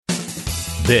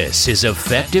This is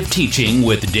Effective Teaching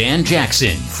with Dan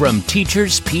Jackson from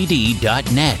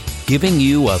teacherspd.net, giving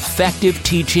you effective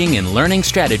teaching and learning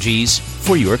strategies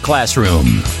for your classroom.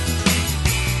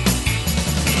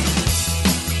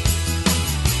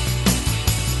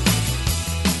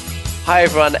 Hi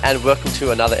everyone, and welcome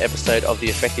to another episode of the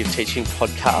Effective Teaching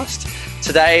Podcast.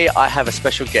 Today I have a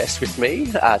special guest with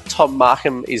me. Tom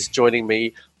Markham is joining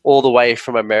me all the way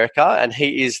from America, and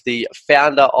he is the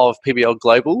founder of PBL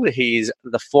Global. He is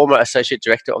the former Associate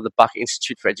Director of the Buck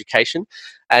Institute for Education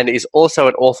and is also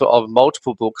an author of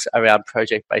multiple books around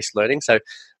project-based learning. So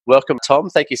welcome, Tom.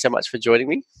 Thank you so much for joining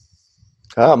me.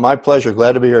 My pleasure.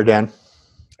 Glad to be here, Dan.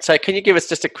 So can you give us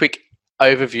just a quick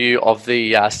overview of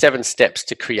the 7 steps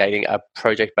to creating a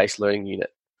project-based learning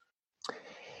unit?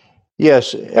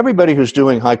 Yes, everybody who's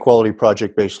doing high-quality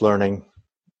project-based learning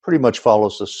pretty much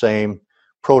follows the same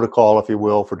protocol, if you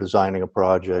will, for designing a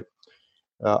project.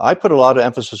 I put a lot of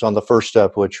emphasis on the first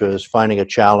step, which is finding a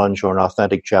challenge or an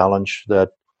authentic challenge that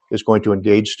is going to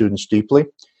engage students deeply.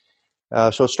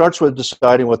 So it starts with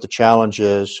deciding what the challenge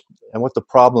is and what the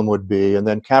problem would be, and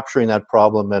then capturing that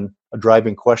problem in a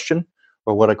driving question,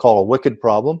 or what I call a wicked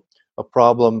problem, a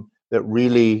problem that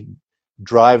really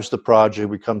drives the project,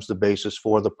 becomes the basis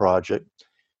for the project,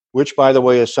 which, by the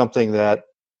way, is something that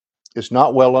is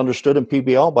not well understood in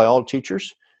PBL by all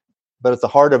teachers, but at the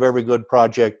heart of every good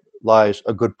project lies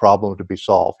a good problem to be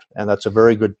solved. And that's a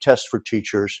very good test for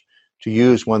teachers to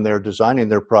use when they're designing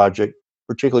their project,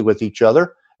 particularly with each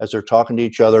other, as they're talking to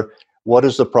each other. What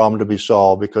is the problem to be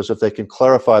solved? Because if they can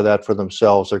clarify that for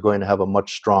themselves, they're going to have a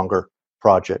much stronger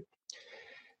project.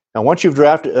 Now, once you've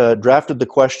drafted the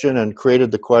question and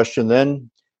created the question, then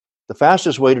the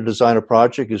fastest way to design a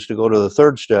project is to go to the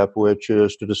third step, which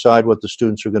is to decide what the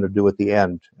students are going to do at the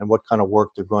end and what kind of work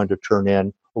they're going to turn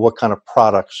in, or what kind of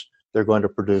products they're going to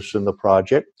produce in the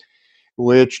project,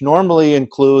 which normally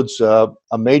includes a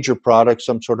major product,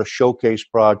 some sort of showcase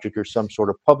project or some sort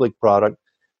of public product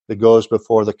that goes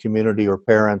before the community or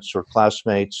parents or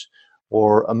classmates,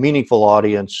 or a meaningful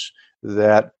audience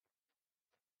that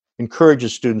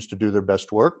encourages students to do their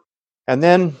best work. And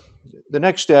then the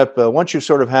next step, once you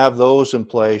sort of have those in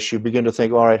place, you begin to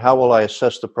think, all right, how will I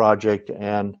assess the project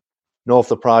and know if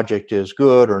the project is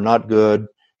good or not good,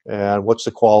 and what's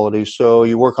the quality? So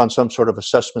you work on some sort of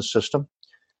assessment system,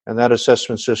 and that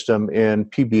assessment system in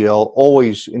PBL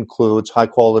always includes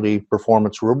high-quality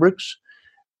performance rubrics,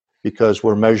 because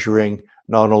we're measuring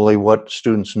not only what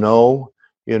students know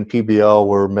in PBL,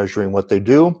 we're measuring what they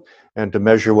do, and to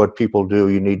measure what people do,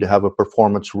 you need to have a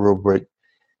performance rubric,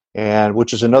 and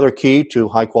which is another key to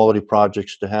high-quality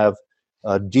projects, to have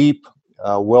deep,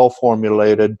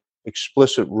 well-formulated,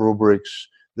 explicit rubrics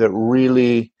that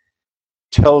really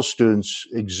tell students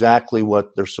exactly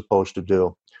what they're supposed to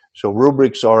do. So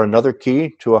rubrics are another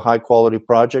key to a high-quality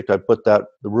project. I put the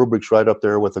rubrics right up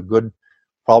there with a good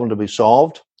problem to be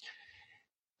solved.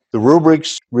 The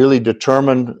rubrics really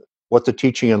determine what the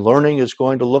teaching and learning is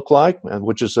going to look like, and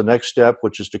which is the next step,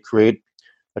 which is to create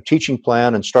a teaching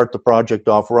plan and start the project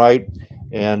off right,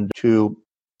 and to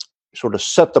sort of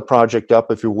set the project up,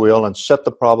 if you will, and set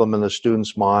the problem in the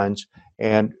students' minds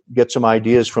and get some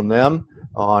ideas from them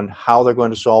on how they're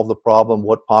going to solve the problem,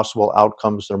 what possible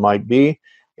outcomes there might be,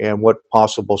 and what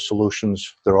possible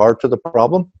solutions there are to the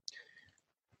problem.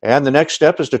 And the next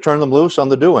step is to turn them loose on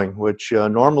the doing, which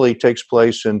normally takes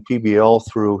place in PBL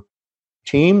through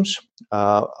teams.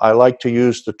 I like to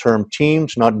use the term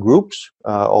teams, not groups,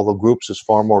 although groups is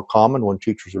far more common when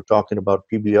teachers are talking about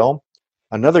PBL.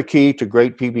 Another key to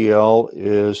great PBL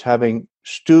is having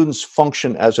students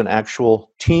function as an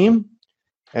actual team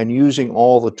and using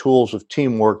all the tools of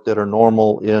teamwork that are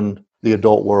normal in the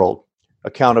adult world.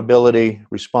 Accountability,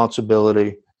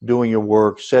 responsibility, doing your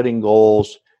work, setting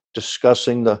goals,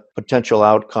 discussing the potential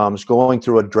outcomes, going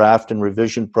through a draft and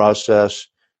revision process,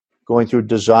 going through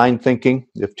design thinking.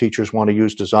 If teachers want to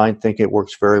use design thinking, it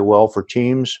works very well for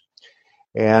teams.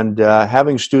 And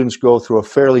having students go through a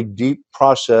fairly deep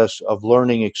process of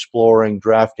learning, exploring,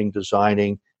 drafting,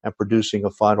 designing, and producing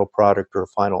a final product or a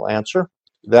final answer.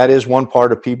 That is one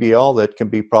part of PBL that can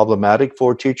be problematic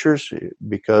for teachers,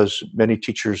 because many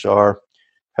teachers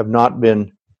have not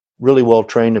been really well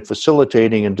trained in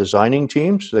facilitating and designing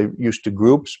teams. They're used to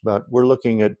groups, but we're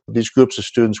looking at these groups of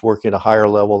students working at a higher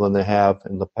level than they have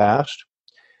in the past.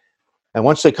 And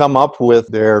once they come up with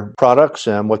their products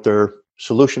and what their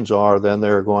solutions are, then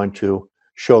they're going to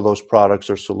show those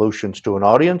products or solutions to an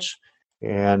audience.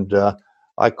 And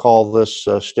I call this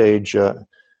stage the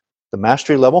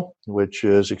mastery level, which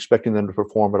is expecting them to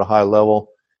perform at a high level.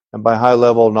 And by high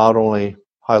level, not only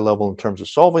high level in terms of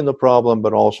solving the problem,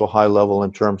 but also high level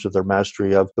in terms of their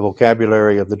mastery of the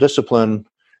vocabulary of the discipline,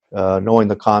 knowing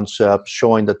the concepts,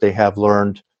 showing that they have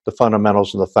learned the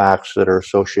fundamentals and the facts that are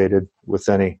associated with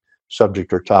any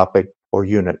subject or topic or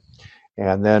unit,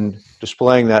 and then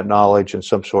displaying that knowledge in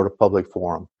some sort of public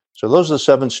forum. So those are the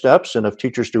 7 steps, and if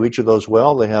teachers do each of those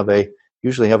well, they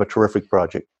usually have a terrific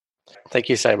project. Thank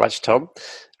you so much, Tom.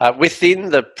 Within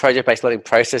the project-based learning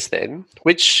process then,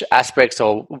 which aspects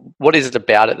or what is it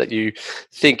about it that you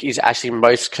think is actually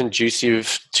most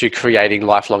conducive to creating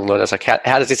lifelong learners? Like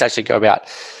how does this actually go about?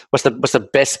 What's the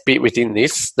best bit within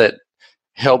this that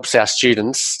helps our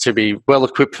students to be well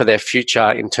equipped for their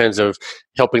future in terms of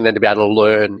helping them to be able to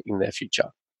learn in their future?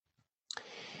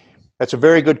 That's a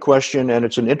very good question, and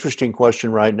it's an interesting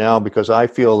question right now because I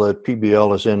feel that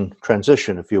PBL is in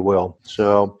transition, if you will.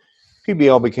 So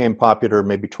PBL became popular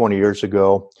maybe 20 years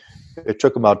ago. It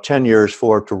took about 10 years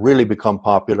for it to really become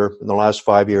popular. In the last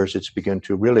 5 years, it's begun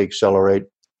to really accelerate.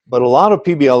 But a lot of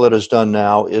PBL that is done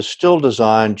now is still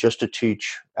designed just to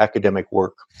teach academic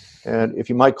work. And if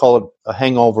you might call it a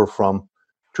hangover from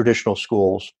traditional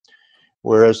schools.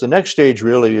 Whereas the next stage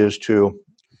really is to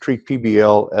treat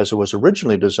PBL as it was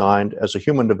originally designed as a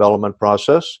human development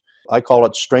process. I call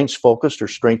it strengths-focused or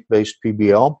strength-based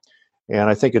PBL. And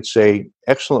I think it's an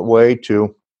excellent way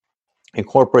to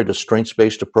incorporate a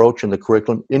strengths-based approach in the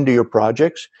curriculum into your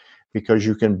projects because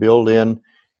you can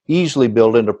easily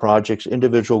build into projects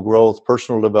individual growth,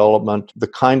 personal development, the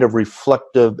kind of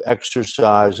reflective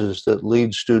exercises that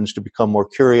lead students to become more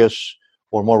curious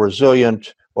or more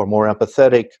resilient or more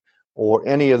empathetic or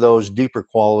any of those deeper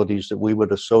qualities that we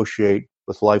would associate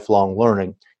with lifelong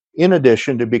learning, in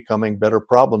addition to becoming better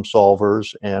problem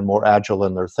solvers and more agile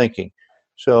in their thinking.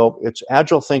 So it's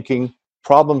agile thinking,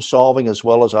 problem solving, as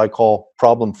well as I call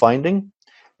problem finding,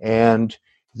 and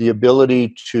the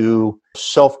ability to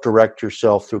self-direct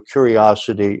yourself through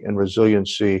curiosity and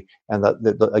resiliency, and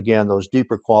again, those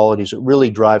deeper qualities that really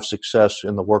drive success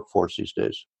in the workforce these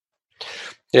days.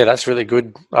 Yeah, that's really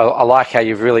good. I like how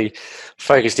you've really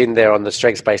focused in there on the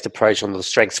strengths-based approach, on the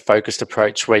strengths-focused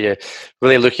approach, where you're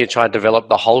really looking at trying to develop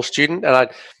the whole student. And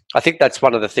I think that's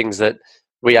one of the things that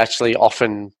we actually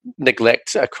often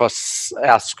neglect across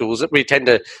our schools. We tend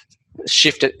to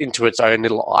shift it into its own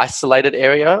little isolated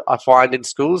area, I find, in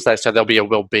schools. So there'll be a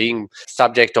wellbeing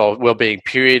subject or wellbeing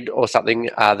period or something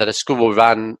that a school will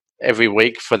run every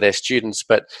week for their students,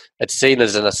 but it's seen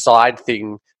as an aside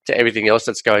thing to everything else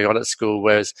that's going on at school,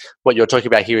 whereas what you're talking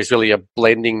about here is really a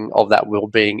blending of that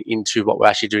well-being into what we're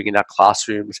actually doing in our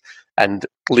classrooms and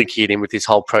linking it in with this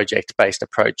whole project-based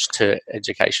approach to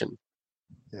education.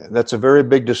 Yeah, that's a very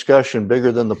big discussion,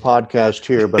 bigger than the podcast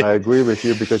here, but I agree with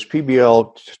you because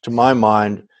PBL, to my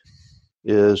mind,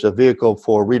 is a vehicle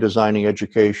for redesigning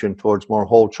education towards more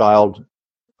whole child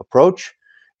approach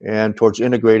and towards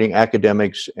integrating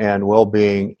academics and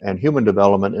well-being and human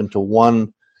development into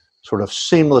one sort of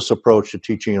seamless approach to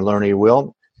teaching and learning,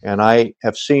 and I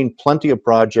have seen plenty of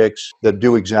projects that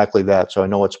do exactly that, so I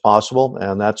know it's possible,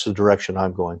 and that's the direction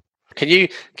I'm going. Can you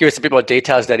give us a bit more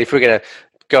details then if we're going to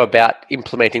go about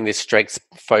implementing this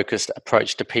strengths-focused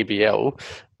approach to PBL?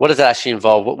 What does that actually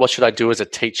involve? What should I do as a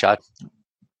teacher?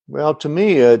 Well, to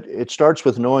me, it starts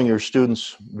with knowing your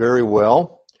students very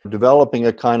well, developing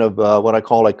a kind of what I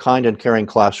call a kind and caring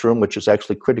classroom, which is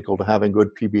actually critical to having good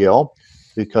PBL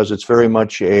because it's very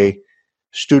much a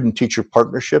student-teacher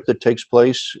partnership that takes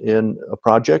place in a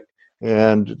project.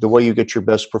 And the way you get your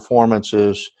best performance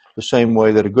is the same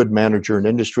way that a good manager in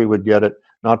industry would get it,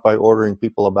 not by ordering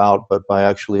people about, but by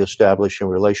actually establishing a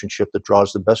relationship that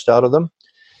draws the best out of them.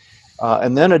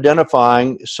 And then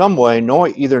identifying some way,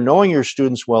 either knowing your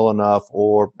students well enough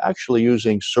or actually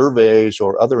using surveys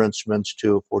or other instruments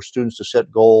for students to set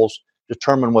goals,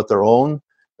 determine what their own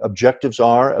objectives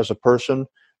are as a person,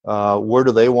 where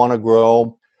do they want to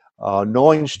grow,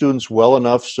 knowing students well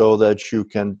enough so that you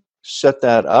can set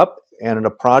that up, and in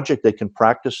a project they can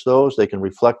practice those, they can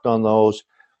reflect on those.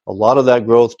 A lot of that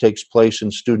growth takes place in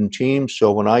student teams,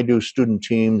 so when I do student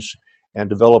teams and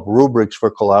develop rubrics for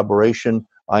collaboration,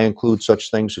 I include such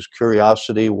things as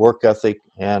curiosity, work ethic,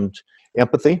 and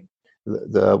empathy.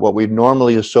 What we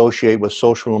normally associate with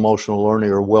social and emotional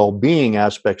learning or well-being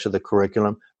aspects of the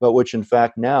curriculum, but which in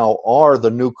fact now are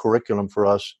the new curriculum for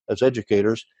us as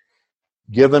educators,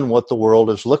 given what the world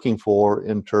is looking for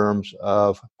in terms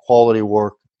of quality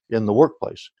work in the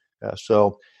workplace.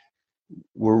 So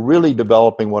we're really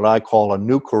developing what I call a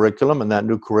new curriculum, and that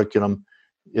new curriculum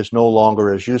is no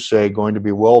longer, as you say, going to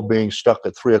be well-being stuck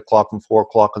at 3 o'clock and 4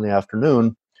 o'clock in the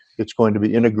afternoon. It's going to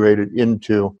be integrated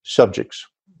into subjects,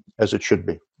 as it should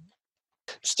be.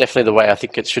 It's definitely the way I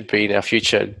think it should be in our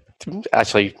future.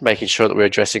 actually making sure that we're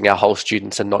addressing our whole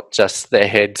students and not just their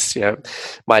heads.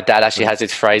 My dad actually has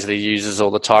this phrase that he uses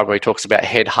all the time where he talks about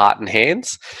head, heart, and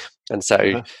hands. And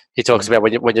so he talks about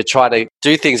when you're trying to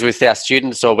do things with our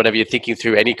students, or whenever you're thinking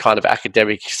through any kind of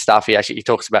academic stuff, he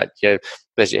talks about,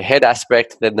 there's your head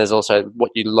aspect, then there's also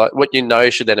what you know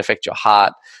should then affect your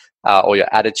heart or your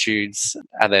attitudes,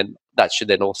 and then that should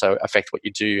then also affect what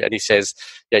you do. And he says,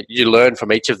 you learn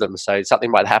from each of them. So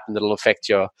something might happen that'll affect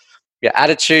your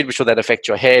attitude, which will then affect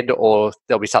your head, or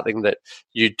there'll be something that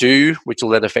you do which will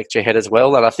then affect your head as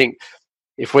well. And I think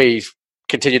if we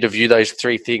continue to view those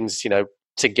three things,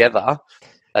 together,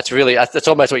 that's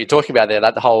almost what you're talking about there,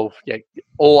 that the whole,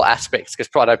 all aspects, because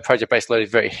I know project-based learning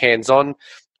is very hands-on.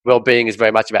 Well-being is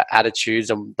very much about attitudes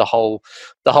and the whole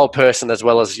person, as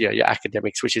well as your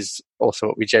academics, which is also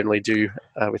what we generally do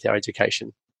with our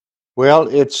education. Well,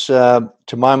 it's to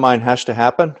my mind has to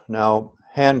happen. Now,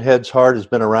 hand, heads, heart has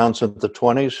been around since the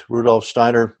 1920s. Rudolf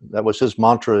Steiner, that was his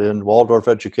mantra in Waldorf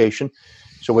education.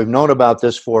 So we've known about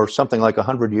this for something like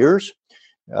 100 years.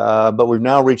 But we've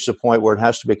now reached a point where it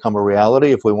has to become a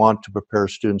reality if we want to prepare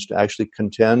students to actually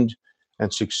contend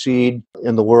and succeed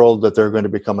in the world that they're going to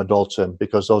become adults in,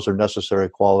 because those are necessary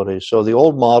qualities. So the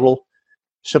old model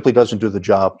simply doesn't do the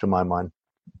job, to my mind.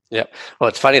 Yeah. Well,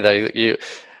 it's funny though,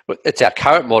 it's our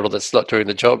current model that's not doing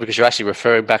the job, because you're actually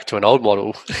referring back to an old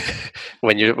model.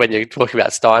 when you're talking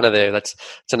about Steiner there, it's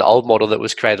an old model that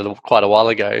was created quite a while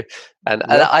ago. And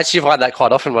I actually find that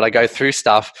quite often when I go through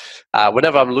stuff,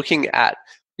 whenever I'm looking at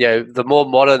the more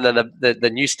modern and the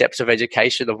new steps of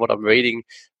education of what I'm reading,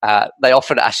 they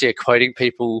often actually are quoting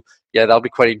people. They'll be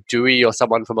quoting Dewey or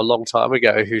someone from a long time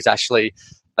ago who's actually,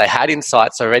 they had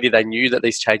insights already. They knew that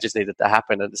these changes needed to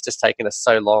happen, and it's just taken us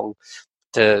so long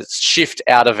to shift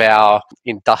out of our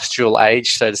industrial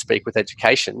age, so to speak, with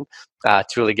education to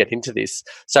really get into this.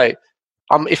 So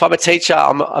if I'm a teacher,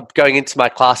 I'm going into my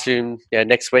classroom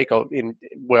next week, or in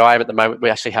where I am at the moment.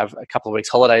 We actually have a couple of weeks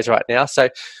holidays right now. So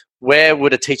where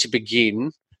would a teacher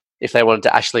begin if they wanted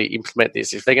to actually implement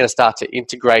this? If they're going to start to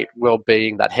integrate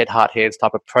well-being, that head, heart, hands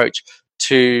type approach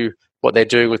to what they're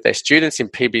doing with their students in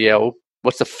PBL,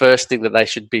 what's the first thing that they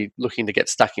should be looking to get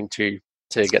stuck into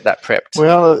to get that prepped?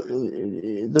 Well,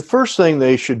 the first thing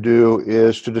they should do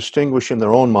is to distinguish in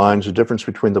their own minds the difference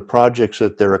between the projects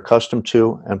that they're accustomed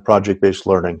to and project-based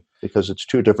learning, because it's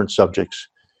two different subjects.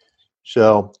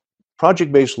 So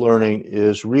project-based learning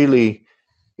is really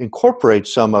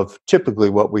incorporates some of typically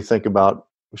what we think about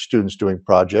students doing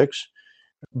projects,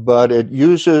 but it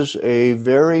uses a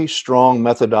very strong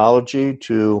methodology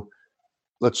to,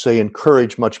 let's say,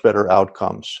 encourage much better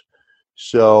outcomes.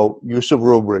 So use of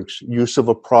rubrics, use of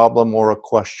a problem or a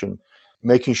question,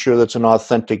 making sure that's an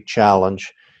authentic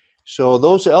challenge. So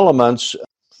those elements,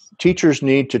 teachers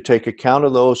need to take account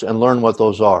of those and learn what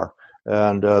those are.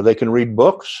 And they can read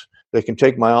books, they can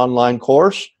take my online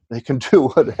course, they can do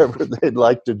whatever they'd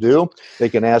like to do. They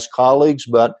can ask colleagues,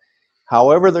 but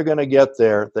however they're going to get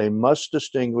there, they must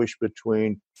distinguish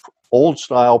between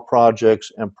old-style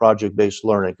projects and project-based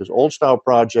learning. Because old-style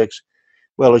projects,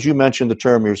 well, as you mentioned the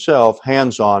term yourself,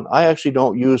 hands-on. I actually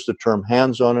don't use the term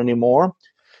hands-on anymore.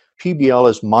 PBL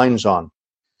is minds-on.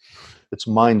 It's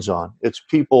minds-on. It's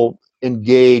people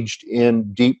engaged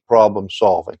in deep problem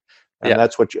solving. And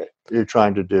that's what you're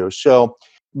trying to do. So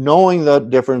knowing the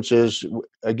differences,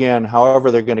 again,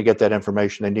 however they're going to get that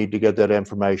information, they need to get that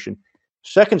information.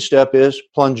 Second step is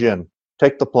plunge in.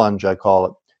 Take the plunge, I call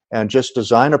it. And just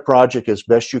design a project as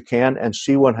best you can and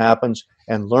see what happens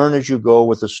and learn as you go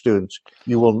with the students.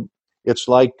 It's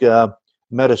like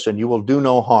medicine. You will do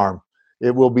no harm.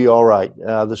 It will be all right.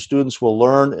 The students will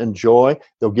learn, enjoy,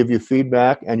 they'll give you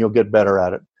feedback, and you'll get better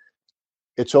at it.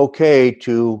 It's okay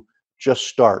to just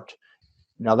start.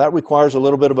 Now, that requires a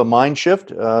little bit of a mind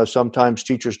shift. Sometimes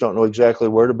teachers don't know exactly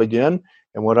where to begin.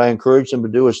 And what I encourage them to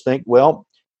do is think, well,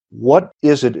 what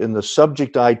is it in the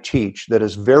subject I teach that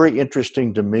is very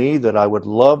interesting to me that I would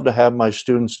love to have my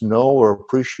students know or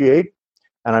appreciate?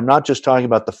 And I'm not just talking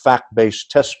about the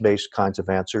fact-based, test-based kinds of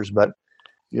answers, but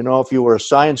if you were a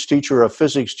science teacher or a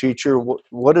physics teacher,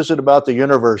 what is it about the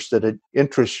universe that it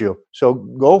interests you? So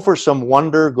go for some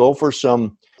wonder, go for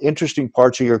some interesting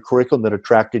parts of your curriculum that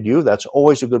attracted you. That's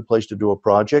always a good place to do a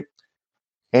project.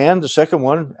 And the second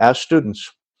one, ask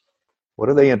students, what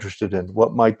are they interested in?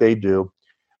 What might they do?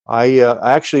 I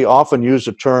actually often use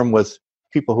a term with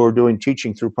people who are doing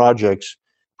teaching through projects,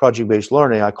 project-based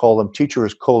learning. I call them teacher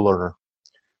as co-learner,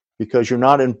 because you're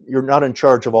not in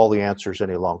charge of all the answers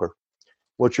any longer.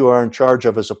 What you are in charge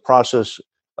of is a process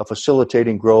of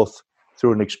facilitating growth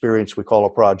through an experience we call a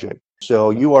project. So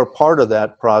you are part of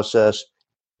that process,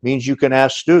 means you can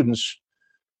ask students,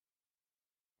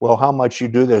 well, how much you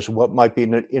do this, what might be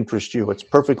interest you. It's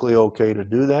perfectly okay to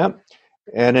do that.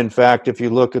 And in fact, if you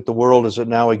look at the world as it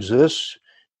now exists,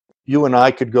 you and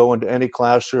I could go into any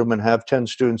classroom and have 10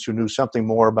 students who knew something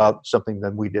more about something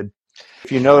than we did.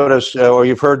 If you notice, or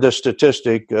you've heard this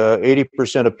statistic,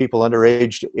 80% of people under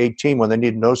age 18, when they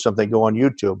need to know something, go on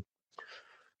YouTube.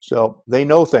 So they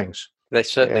know things. They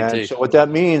certainly do. So what that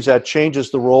means, that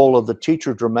changes the role of the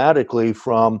teacher dramatically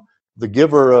from the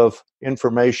giver of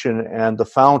information and the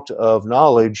fount of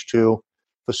knowledge to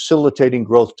facilitating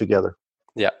growth together.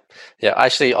 Yeah. I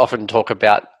actually often talk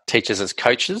about teachers as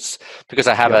coaches because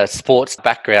I have a sports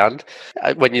background.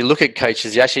 When you look at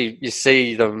coaches, you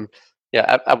see them.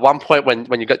 Yeah, at one point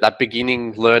when you've got that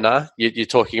beginning learner, you're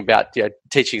talking about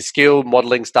teaching skill,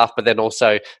 modeling stuff, but then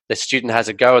also the student has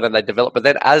a go and then they develop. But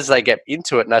then as they get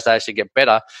into it and as they actually get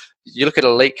better, you look at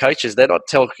elite coaches, they're not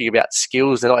talking about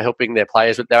skills, they're not helping their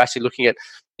players, but they're actually looking at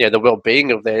the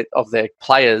well-being of their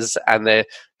players, and they're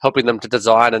helping them to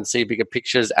design and see bigger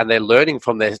pictures, and they're learning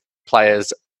from their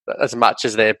players as much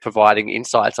as they're providing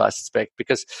insights, I suspect,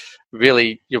 because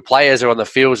really your players are on the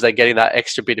fields, they're getting that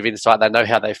extra bit of insight. They know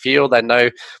how they feel, they know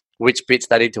which bits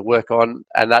they need to work on.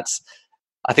 And that's,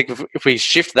 I think if we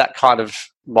shift that kind of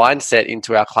mindset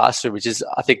into our classroom, which is,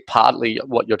 I think, partly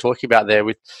what you're talking about there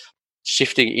with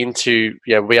shifting into,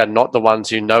 we are not the ones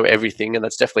who know everything. And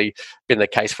that's definitely been the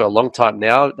case for a long time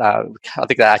now. I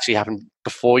think that actually happened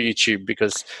before YouTube,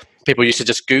 because people used to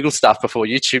just Google stuff before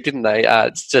YouTube, didn't they?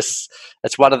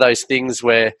 It's one of those things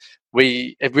where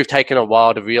we've taken a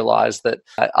while to realize that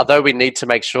although we need to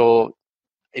make sure,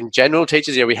 in general,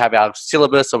 teachers, we have our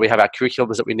syllabus or we have our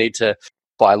curriculums that we need to,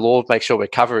 by law, make sure we're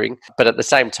covering. But at the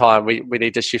same time, we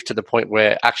need to shift to the point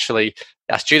where actually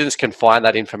our students can find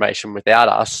that information without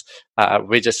us.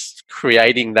 We're just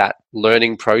creating that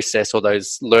learning process or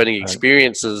those learning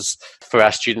experiences for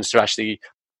our students to actually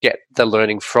get the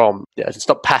learning from. It's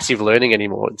not passive learning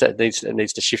anymore. It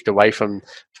needs to shift away from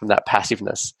that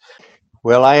passiveness.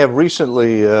 Well, I have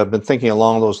recently been thinking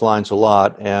along those lines a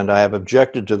lot, and I have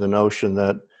objected to the notion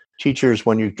that teachers,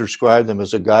 when you describe them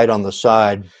as a guide on the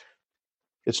side,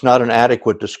 it's not an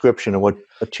adequate description of what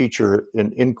a teacher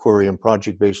in inquiry and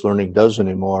project-based learning does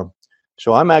anymore.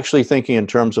 So I'm actually thinking in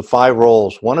terms of 5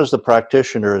 roles. One is the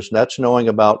practitioners, and that's knowing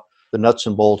about the nuts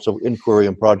and bolts of inquiry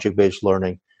and project-based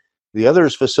learning. The other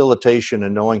is facilitation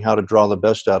and knowing how to draw the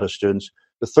best out of students.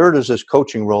 The third is this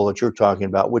coaching role that you're talking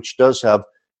about, which does have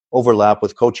overlap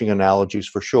with coaching analogies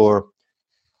for sure.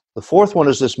 The fourth one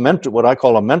is this mentor, what I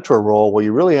call a mentor role, where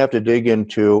you really have to dig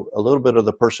into a little bit of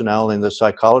the personality and the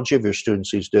psychology of your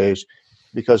students these days.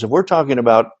 Because if we're talking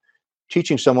about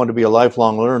teaching someone to be a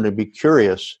lifelong learner, to be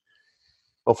curious,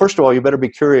 well, first of all, you better be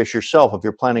curious yourself if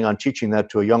you're planning on teaching that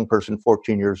to a young person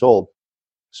 14 years old.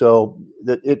 So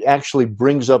that it actually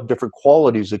brings up different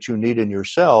qualities that you need in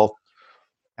yourself.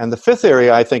 And the fifth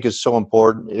area I think is so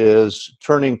important is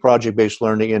turning project-based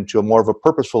learning into a more of a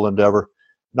purposeful endeavor,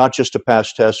 not just to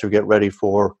pass tests or get ready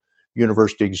for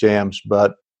university exams,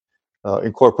 but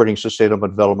incorporating sustainable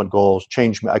development goals,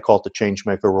 I call it the change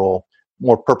maker role,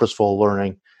 more purposeful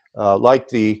learning, like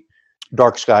the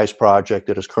Dark Skies project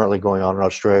that is currently going on in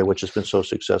Australia, which has been so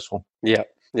successful.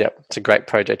 Yeah, it's a great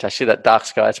project, actually, that Dark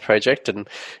Skies project. And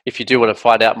if you do want to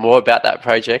find out more about that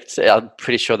project, I'm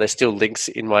pretty sure there's still links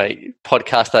in my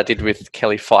podcast that I did with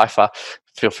Kelly Pfeiffer.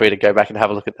 Feel free to go back and have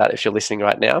a look at that if you're listening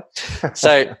right now.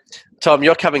 So, Tom,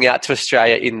 you're coming out to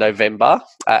Australia in November,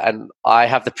 and I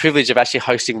have the privilege of actually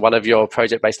hosting one of your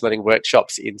project-based learning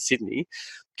workshops in Sydney.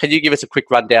 Can you give us a quick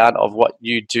rundown of what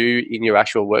you do in your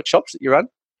actual workshops that you run?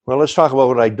 Well, let's talk about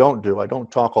what I don't do. I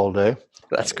don't talk all day.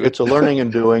 That's good. It's a learning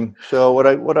and doing. So what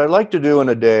I like to do in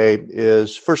a day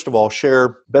is, first of all,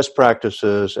 share best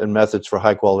practices and methods for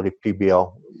high quality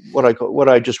PBL. What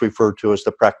I just referred to as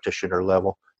the practitioner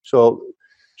level. So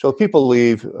people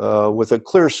leave with a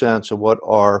clear sense of what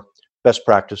are best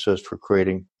practices for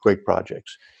creating great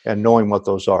projects and knowing what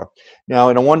those are. Now,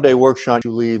 in a one-day workshop,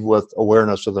 you leave with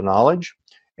awareness of the knowledge.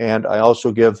 And I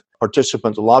also give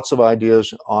participants lots of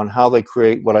ideas on how they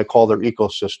create what I call their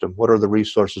ecosystem. What are the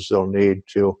resources they'll need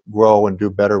to grow and do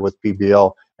better with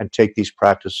PBL and take these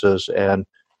practices and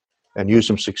use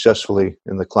them successfully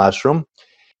in the classroom.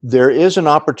 There is an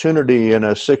opportunity in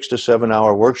a 6 to 7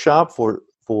 hour workshop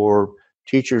for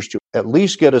teachers to at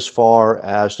least get as far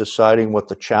as deciding what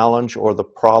the challenge or the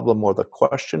problem or the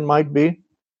question might be.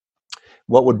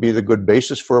 What would be the good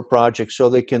basis for a project, so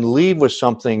they can leave with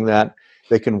something that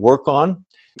they can work on.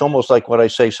 It's almost like what I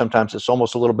say sometimes, it's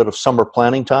almost a little bit of summer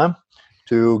planning time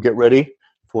to get ready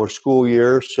for school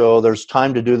year. So there's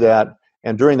time to do that.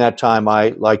 And during that time, I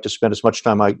like to spend as much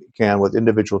time I can with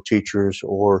individual teachers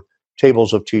or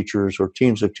tables of teachers or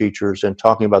teams of teachers and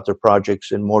talking about their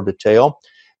projects in more detail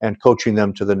and coaching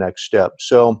them to the next step.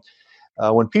 So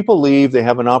when people leave, they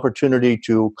have an opportunity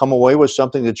to come away with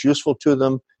something that's useful to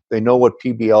them. They know what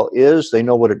PBL is. They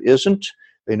know what it isn't.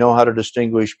 They know how to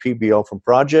distinguish PBL from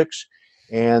projects,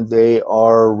 and they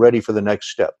are ready for the next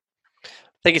step.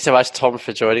 Thank you so much, Tom,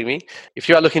 for joining me. If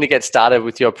you are looking to get started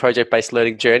with your project-based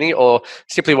learning journey or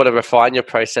simply want to refine your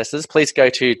processes, please go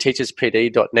to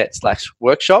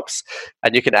teacherspd.net/workshops,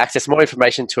 and you can access more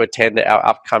information to attend our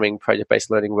upcoming project-based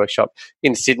learning workshop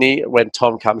in Sydney when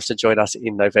Tom comes to join us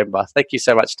in November. Thank you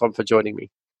so much, Tom, for joining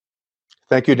me.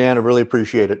 Thank you, Dan. I really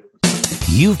appreciate it.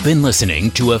 You've been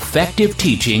listening to Effective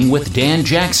Teaching with Dan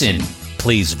Jackson.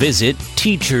 Please visit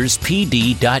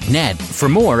teacherspd.net for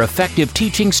more effective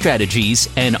teaching strategies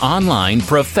and online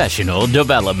professional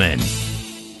development.